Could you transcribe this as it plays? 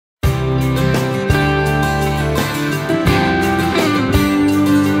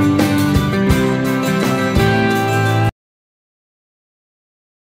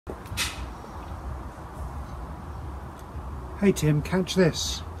Hey Tim, catch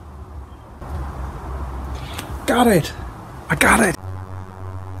this. Got it! I got it!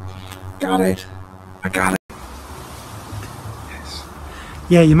 Got it! I got it! Yes.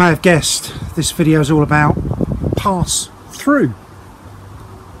 Yeah, you may have guessed, this video is all about pass-through.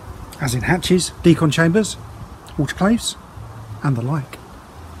 As in hatches, decon chambers, autoclaves, and the like.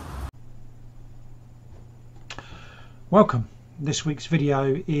 Welcome. This week's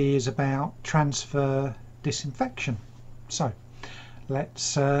video is about transfer disinfection. So let's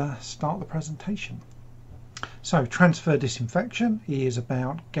start the presentation. So transfer disinfection is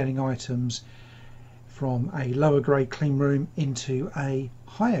about getting items from a lower grade clean room into a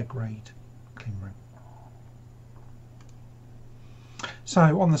higher grade clean room.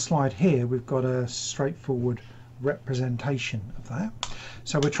 So on the slide here we've got a straightforward representation of that.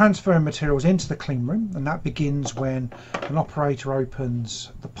 So we're transferring materials into the clean room, and that begins when an operator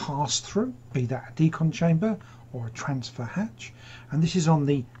opens the pass-through, be that a decon chamber or a transfer hatch, and this is on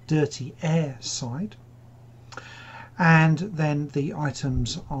the dirty air side, and then the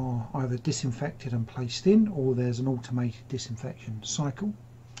items are either disinfected and placed in, or there's an automated disinfection cycle,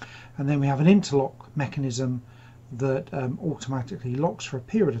 and then we have an interlock mechanism that automatically locks for a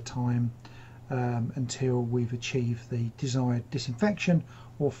period of time until we've achieved the desired disinfection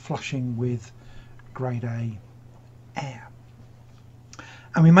or flushing with grade A air.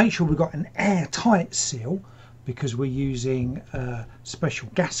 And we make sure we've got an airtight seal because we're using special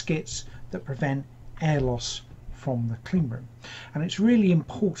gaskets that prevent air loss from the clean room. And it's really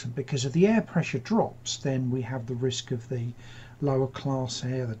important because if the air pressure drops, then we have the risk of the lower class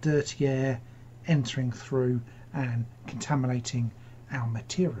air, the dirty air, entering through and contaminating our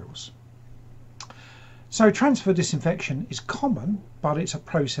materials. So transfer disinfection is common, but it's a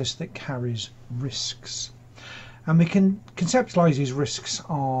process that carries risks. And we can conceptualize these risks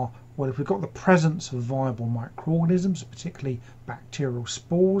are, well, if we've got the presence of viable microorganisms, particularly bacterial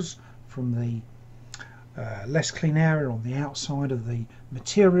spores from the less clean area on the outside of the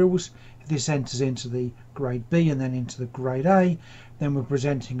materials, if this enters into the grade B and then into the grade A, then we're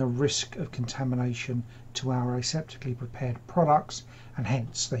presenting a risk of contamination to our aseptically prepared products, and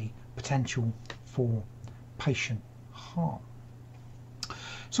hence the potential for patient harm.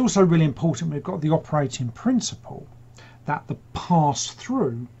 It's also really important we've got the operating principle that the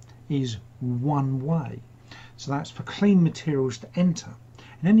pass-through is one way. So that's for clean materials to enter,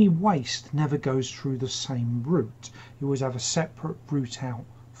 and any waste never goes through the same route. You always have a separate route out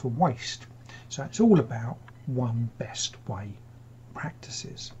for waste. So it's all about one best way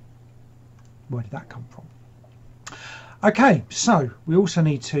practices. Where did that come from? Okay, so we also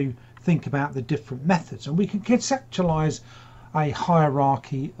need to think about the different methods, and we can conceptualize a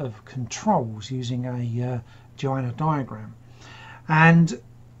hierarchy of controls using a Joanna diagram, and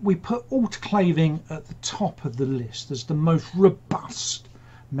we put autoclaving at the top of the list as the most robust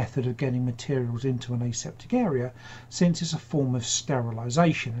method of getting materials into an aseptic area, since it's a form of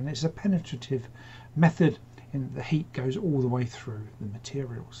sterilization and it's a penetrative method and the heat goes all the way through the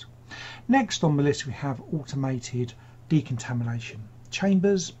materials. Next on the list we have automated decontamination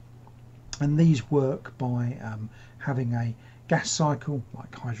chambers, and these work by having a gas cycle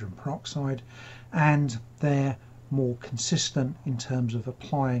like hydrogen peroxide, and they're more consistent in terms of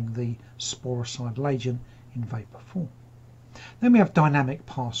applying the sporicidal agent in vapor form. Then we have dynamic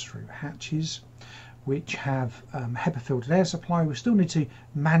pass-through hatches, which have HEPA filtered air supply. We still need to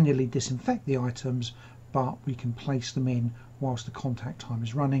manually disinfect the items, but we can place them in whilst the contact time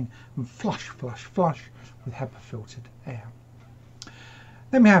is running and flush with HEPA filtered air.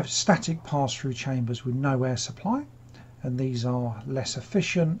 Then we have static pass-through chambers with no air supply, and these are less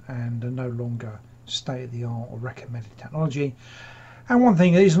efficient and are no longer state-of-the-art or recommended technology. And one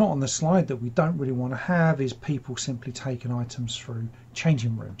thing that is not on the slide that we don't really want to have is people simply taking items through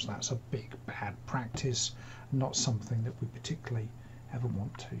changing rooms. That's a big bad practice, not something that we particularly ever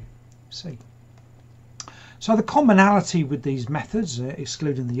want to see. So the commonality with these methods,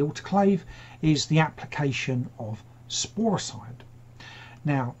 excluding the autoclave, is the application of sporicide.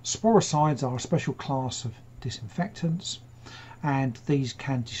 Now, sporicides are a special class of disinfectants, and these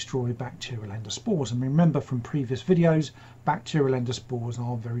can destroy bacterial endospores. And remember from previous videos, bacterial endospores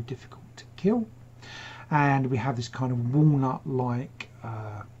are very difficult to kill, and we have this kind of walnut-like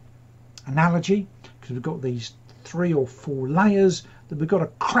analogy because we've got these 3 or 4 layers that we've got to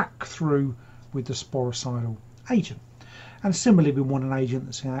crack through with the sporicidal agent. And similarly, we want an agent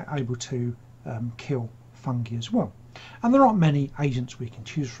that's able to kill fungi as well. And there aren't many agents we can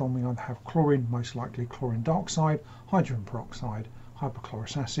choose from. We either have chlorine, most likely chlorine dioxide, hydrogen peroxide,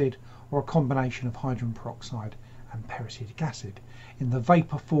 hypochlorous acid, or a combination of hydrogen peroxide and peracetic acid. In the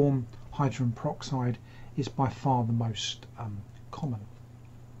vapor form, hydrogen peroxide is by far the most common.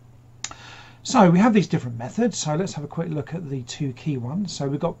 So we have these different methods, so let's have a quick look at the two key ones. So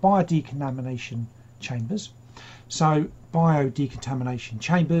we've got biodecontamination chambers. So biodecontamination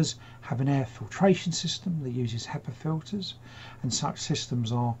chambers have an air filtration system that uses HEPA filters, and such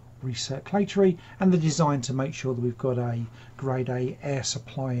systems are recirculatory and they're designed to make sure that we've got a grade A air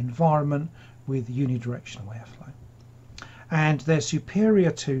supply environment with unidirectional airflow. And they're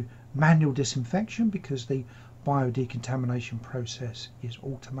superior to manual disinfection because the biodecontamination process is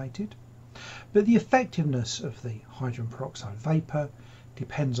automated. But the effectiveness of the hydrogen peroxide vapour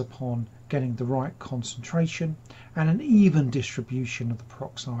depends upon getting the right concentration and an even distribution of the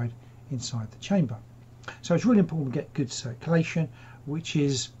peroxide inside the chamber. So it's really important to get good circulation, which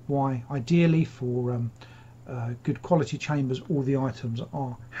is why ideally for good quality chambers all the items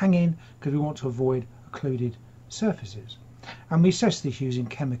are hanging, because we want to avoid occluded surfaces. And we assess this using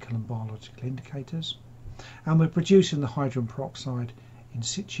chemical and biological indicators, and we're producing the hydrogen peroxide in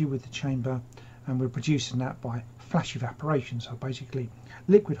situ with the chamber, and we're producing that by flash evaporation. So basically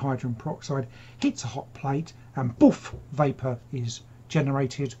liquid hydrogen peroxide hits a hot plate and poof, vapour is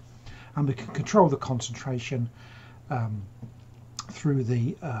generated, and we can control the concentration through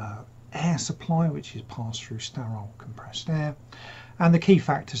the air supply, which is passed through sterile compressed air, and the key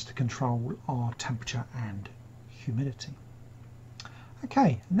factors to control are temperature and humidity.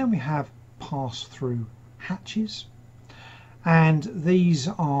 Okay, and then we have pass-through hatches, and these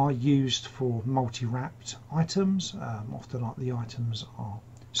are used for multi-wrapped items, often like the items are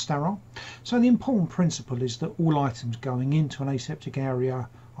sterile. So the important principle is that all items going into an aseptic area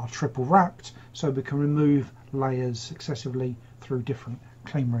are triple wrapped, so we can remove layers successively through different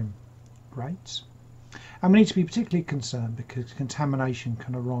cleanroom grades. And we need to be particularly concerned because contamination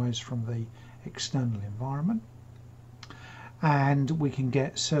can arise from the external environment, and we can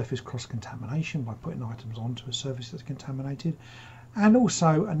get surface cross contamination by putting items onto a surface that's contaminated. And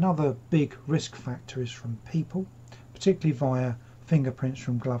also another big risk factor is from people, particularly via fingerprints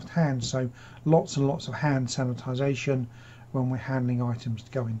from gloved hands. So lots and lots of hand sanitisation when we're handling items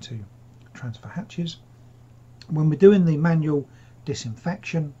to go into transfer hatches. When we're doing the manual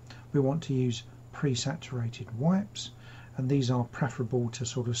disinfection, we want to use pre-saturated wipes, and these are preferable to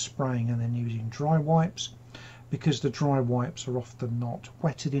sort of spraying and then using dry wipes, because the dry wipes are often not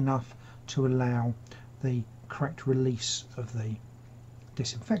wetted enough to allow the correct release of the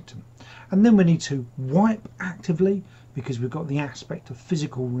disinfectant. And then we need to wipe actively because we've got the aspect of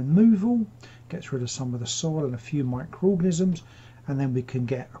physical removal, gets rid of some of the soil and a few microorganisms, and then we can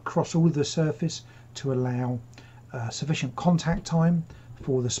get across all of the surface to allow sufficient contact time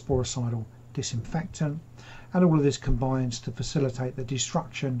for the sporicidal disinfectant, and all of this combines to facilitate the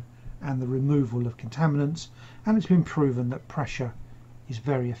destruction and the removal of contaminants, and it's been proven that pressure is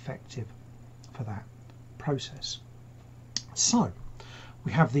very effective for that process. So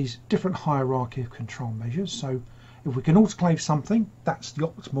we have these different hierarchy of control measures. So if we can autoclave something, that's the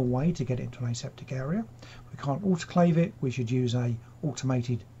optimal way to get it into an aseptic area. If we can't autoclave it, we should use a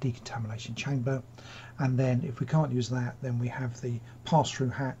automated decontamination chamber, and then if we can't use that, then we have the pass-through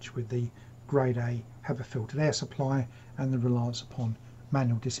hatch with the grade A HEPA filtered air supply and the reliance upon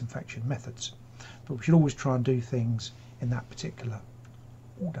manual disinfection methods. But we should always try and do things in that particular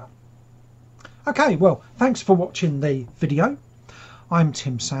order. Okay, well, thanks for watching the video. I'm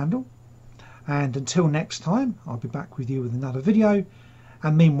Tim Sandle, and until next time, I'll be back with you with another video,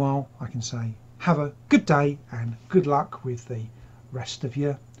 and meanwhile I can say have a good day and good luck with the rest of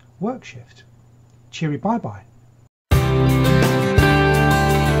your work shift. Cheery bye bye.